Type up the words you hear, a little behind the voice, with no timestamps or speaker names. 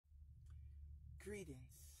Greetings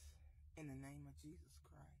in the name of Jesus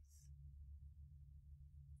Christ.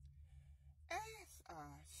 As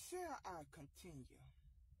shall I continue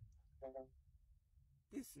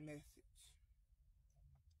this message,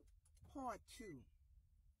 part 2,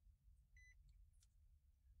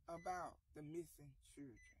 about the missing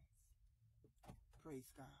children. Praise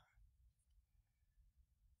God.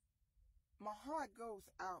 My heart goes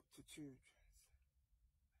out to children.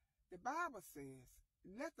 The Bible says,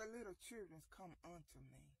 let the little children come unto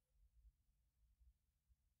me,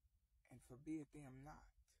 and forbid them not.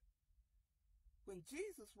 When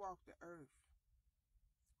Jesus walked the earth,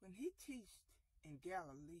 when he taught in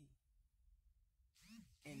Galilee,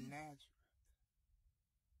 in Nazareth,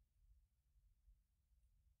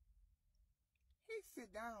 he sat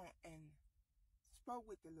down and spoke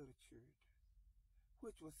with the little children,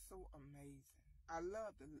 which was so amazing. I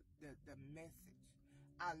love the message.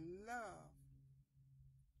 I love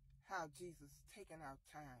how Jesus taken our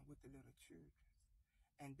time with the little children.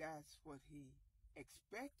 And that's what he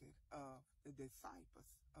expected of the disciples,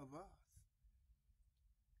 of us.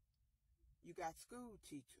 You got school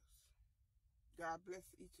teachers. God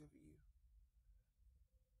bless each of you.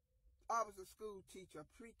 I was a school teacher, a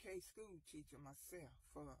pre-K school teacher myself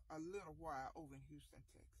for a little while over in Houston,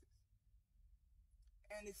 Texas.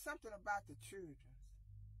 And it's something about the children.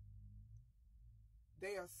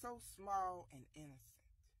 They are so small and innocent.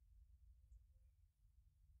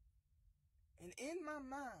 And in my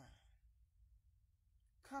mind,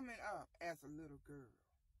 coming up as a little girl,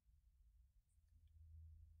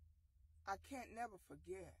 I can't never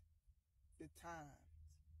forget the times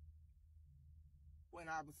when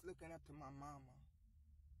I was looking up to my mama,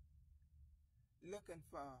 looking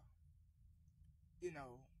for,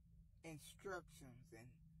 instructions and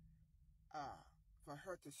for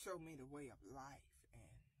her to show me the way of life. And,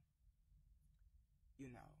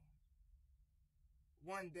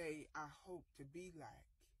 one day I hope to be like,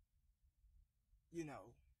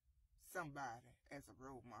 somebody as a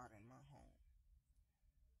role model in my home.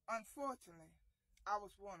 Unfortunately, I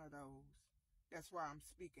was one of those. That's why I'm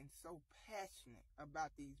speaking so passionate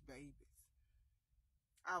about these babies.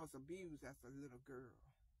 I was abused as a little girl.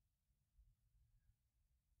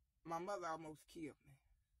 My mother almost killed me,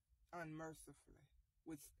 unmercifully.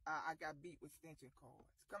 I got beat with extension cords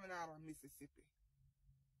coming out of Mississippi.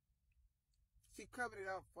 She covered it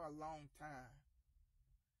up for a long time.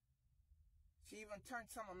 She even turned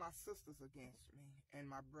some of my sisters against me and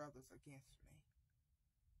my brothers against me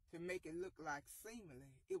to make it look like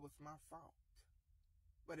seemingly it was my fault.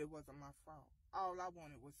 But it wasn't my fault. All I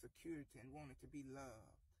wanted was security and wanted to be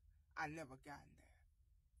loved. I never gotten that.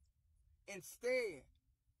 Instead,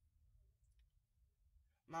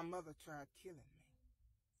 my mother tried killing me.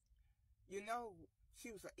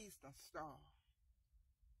 She was an Eastern Star.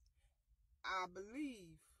 I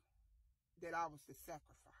believe that I was the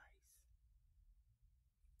sacrifice.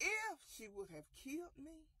 If she would have killed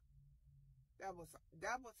me, that was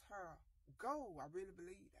her goal. I really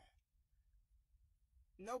believe that.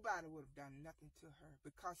 Nobody would have done nothing to her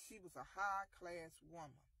because she was a high-class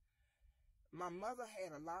woman. My mother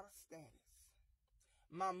had a lot of status.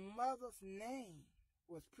 My mother's name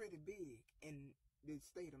was pretty big in the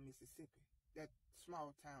state of Mississippi, that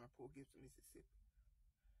small town of Port Gibson, Mississippi.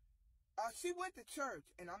 She went to church,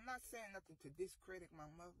 and I'm not saying nothing to discredit my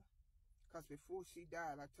mother, because before she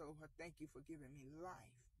died, I told her, thank you for giving me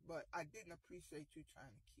life, but I didn't appreciate you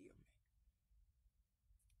trying to kill me.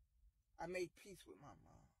 I made peace with my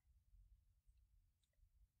mom.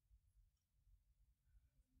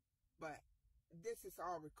 But this is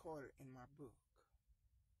all recorded in my book.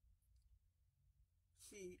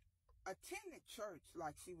 She attended church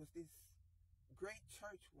like she was this great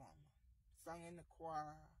church woman, sung in the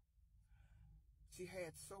choir. She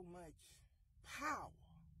had so much power.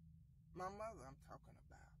 My mother, I'm talking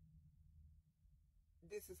about.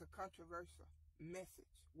 This is a controversial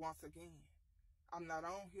message. Once again, I'm not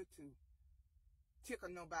on here to tickle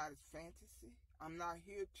nobody's fantasy. I'm not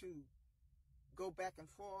here to go back and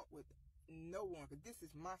forth with no one, because this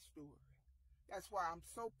is my story. That's why I'm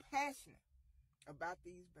so passionate about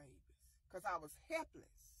these babies, because I was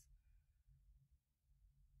helpless.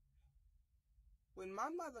 When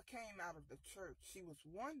my mother came out of the church, she was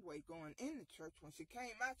one way going in the church. When she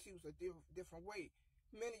came out, she was a different way.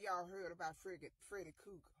 Many of y'all heard about Freddy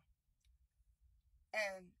Cougar.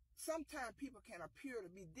 And sometimes people can appear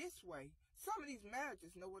to be this way. Some of these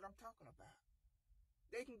marriages know what I'm talking about.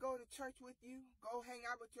 They can go to church with you, go hang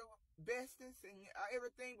out with your besties and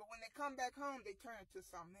everything, but when they come back home, they turn to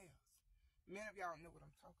something else. Many of y'all know what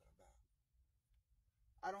I'm talking about.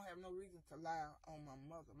 I don't have no reason to lie on my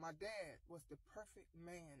mother. My dad was the perfect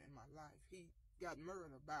man in my life. He got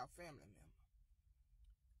murdered by a family member.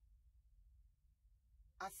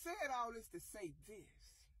 I said all this to say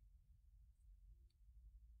this.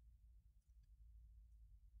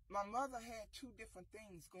 My mother had two different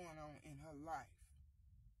things going on in her life.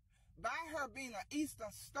 By her being an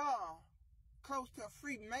Eastern Star, close to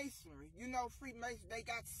Freemasonry, you know, Freemasonry, they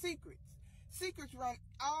got secrets. Secrets run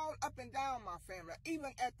all up and down my family.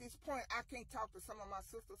 Even at this point, I can't talk to some of my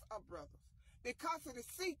sisters or brothers because of the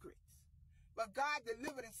secrets. But God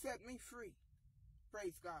delivered and set me free.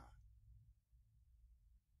 Praise God.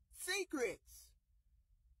 Secrets.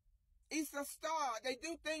 Eastern Star, they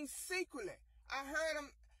do things secretly. I heard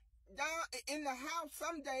them down in the house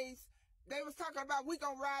some days. They was talking about we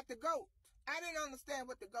gonna ride the goat. I didn't understand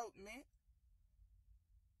what the goat meant.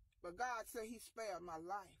 But God said he spared my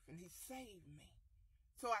life and he saved me.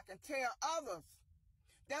 So I can tell others.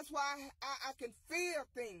 That's why I can feel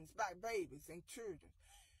things by babies and children.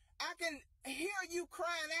 I can hear you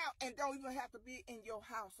crying out and don't even have to be in your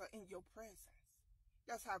house or in your presence.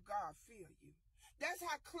 That's how God feels you. That's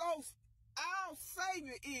how close our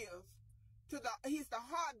Savior is to he's the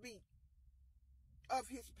heartbeat of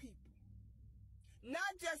his people.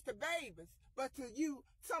 Not just the babies, but to you,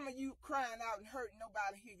 some of you crying out and hurting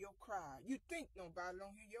nobody hear your cry. You think nobody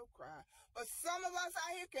don't hear your cry. But some of us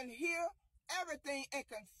out here can hear everything and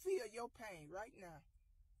can feel your pain right now.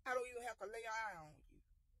 I don't even have to lay an eye on you.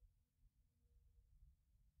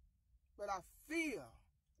 But I feel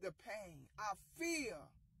the pain. I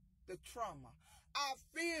feel the trauma. I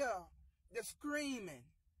feel the screaming.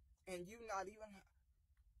 And you not even,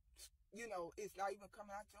 you know, it's not even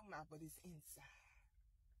coming out your mouth, but it's inside.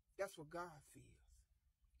 That's what God feels.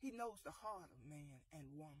 He knows the heart of man and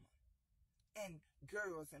woman and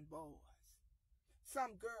girls and boys.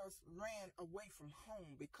 Some girls ran away from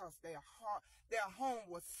home because their home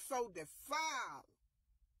was so defiled.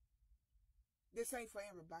 This ain't for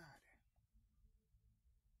everybody.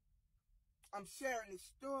 I'm sharing this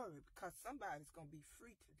story because somebody's going to be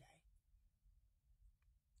free today.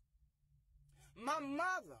 My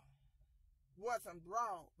mother wasn't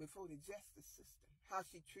brought before the justice system, how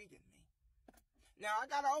she treated me. Now, I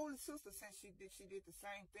got an older sister since she did the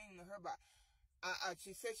same thing to her, but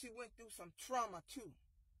she said she went through some trauma too.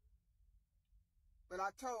 But I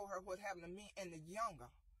told her what happened to me and the younger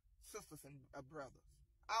sisters and brothers.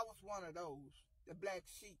 I was one of those, the black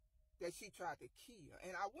sheep that she tried to kill.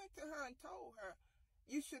 And I went to her and told her,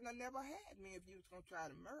 you shouldn't have never had me if you was going to try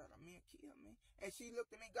to murder me and kill me. And she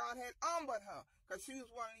looked at me. God had humbled her because she was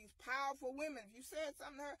one of these powerful women. If you said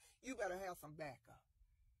something to her, you better have some backup.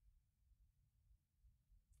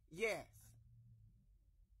 Yes.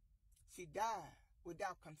 She died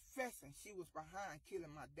without confessing she was behind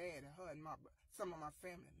killing my dad and her and some of my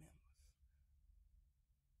family members.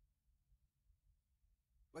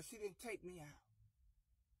 But she didn't take me out.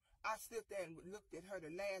 I stood there and looked at her.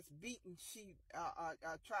 The last beating she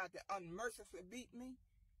tried to unmercifully beat me.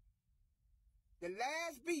 The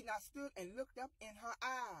last beating, I stood and looked up in her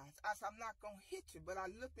eyes. I said, I'm not going to hit you, but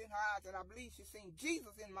I looked in her eyes and I believe she seen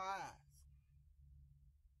Jesus in my eyes.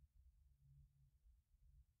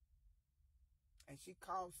 And she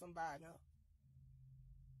called somebody up.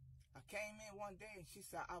 I came in one day and she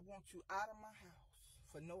said, I want you out of my house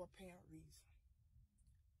for no apparent reason.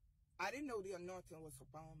 I didn't know the anointing was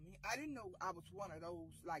upon me. I didn't know I was one of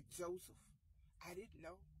those like Joseph. I didn't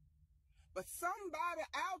know. But somebody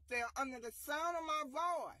out there under the sound of my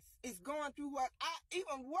voice is going through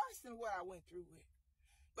even worse than what I went through with.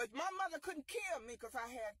 But my mother couldn't kill me because I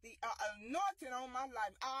had the anointing on my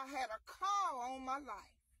life. I had a call on my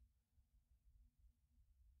life.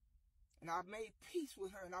 And I made peace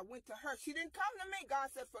with her and I went to her. She didn't come to me. God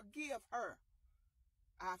said, forgive her.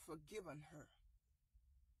 I've forgiven her.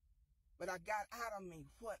 But I got out of me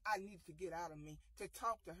what I needed to get out of me to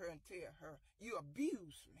talk to her and tell her, you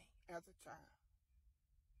abused me as a child.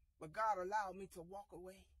 But God allowed me to walk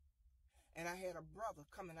away. And I had a brother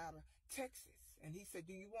coming out of Texas. And he said,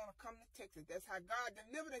 do you want to come to Texas? That's how God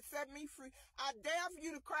delivered and set me free. I dare for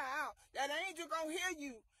you to cry out. That angel going to hear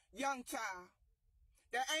you, young child.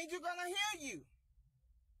 That angel going to hear you.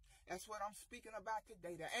 That's what I'm speaking about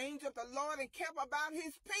today. The angel of the Lord encamped about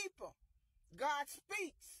his people. God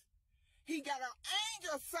speaks. He got an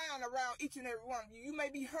angel sign around each and every one of you. You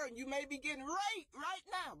may be hurting. You may be getting raped right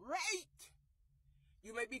now. Raped.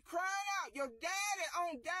 You may be crying out. Your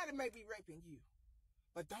own daddy may be raping you.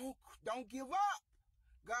 But don't give up.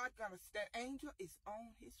 That angel is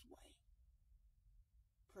on his way.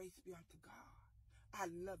 Praise be unto God. I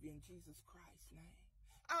love you in Jesus Christ's name.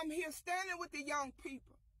 I'm here standing with the young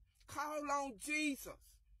people. Call on Jesus.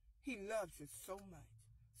 He loves you so much.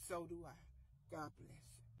 So do I. God bless.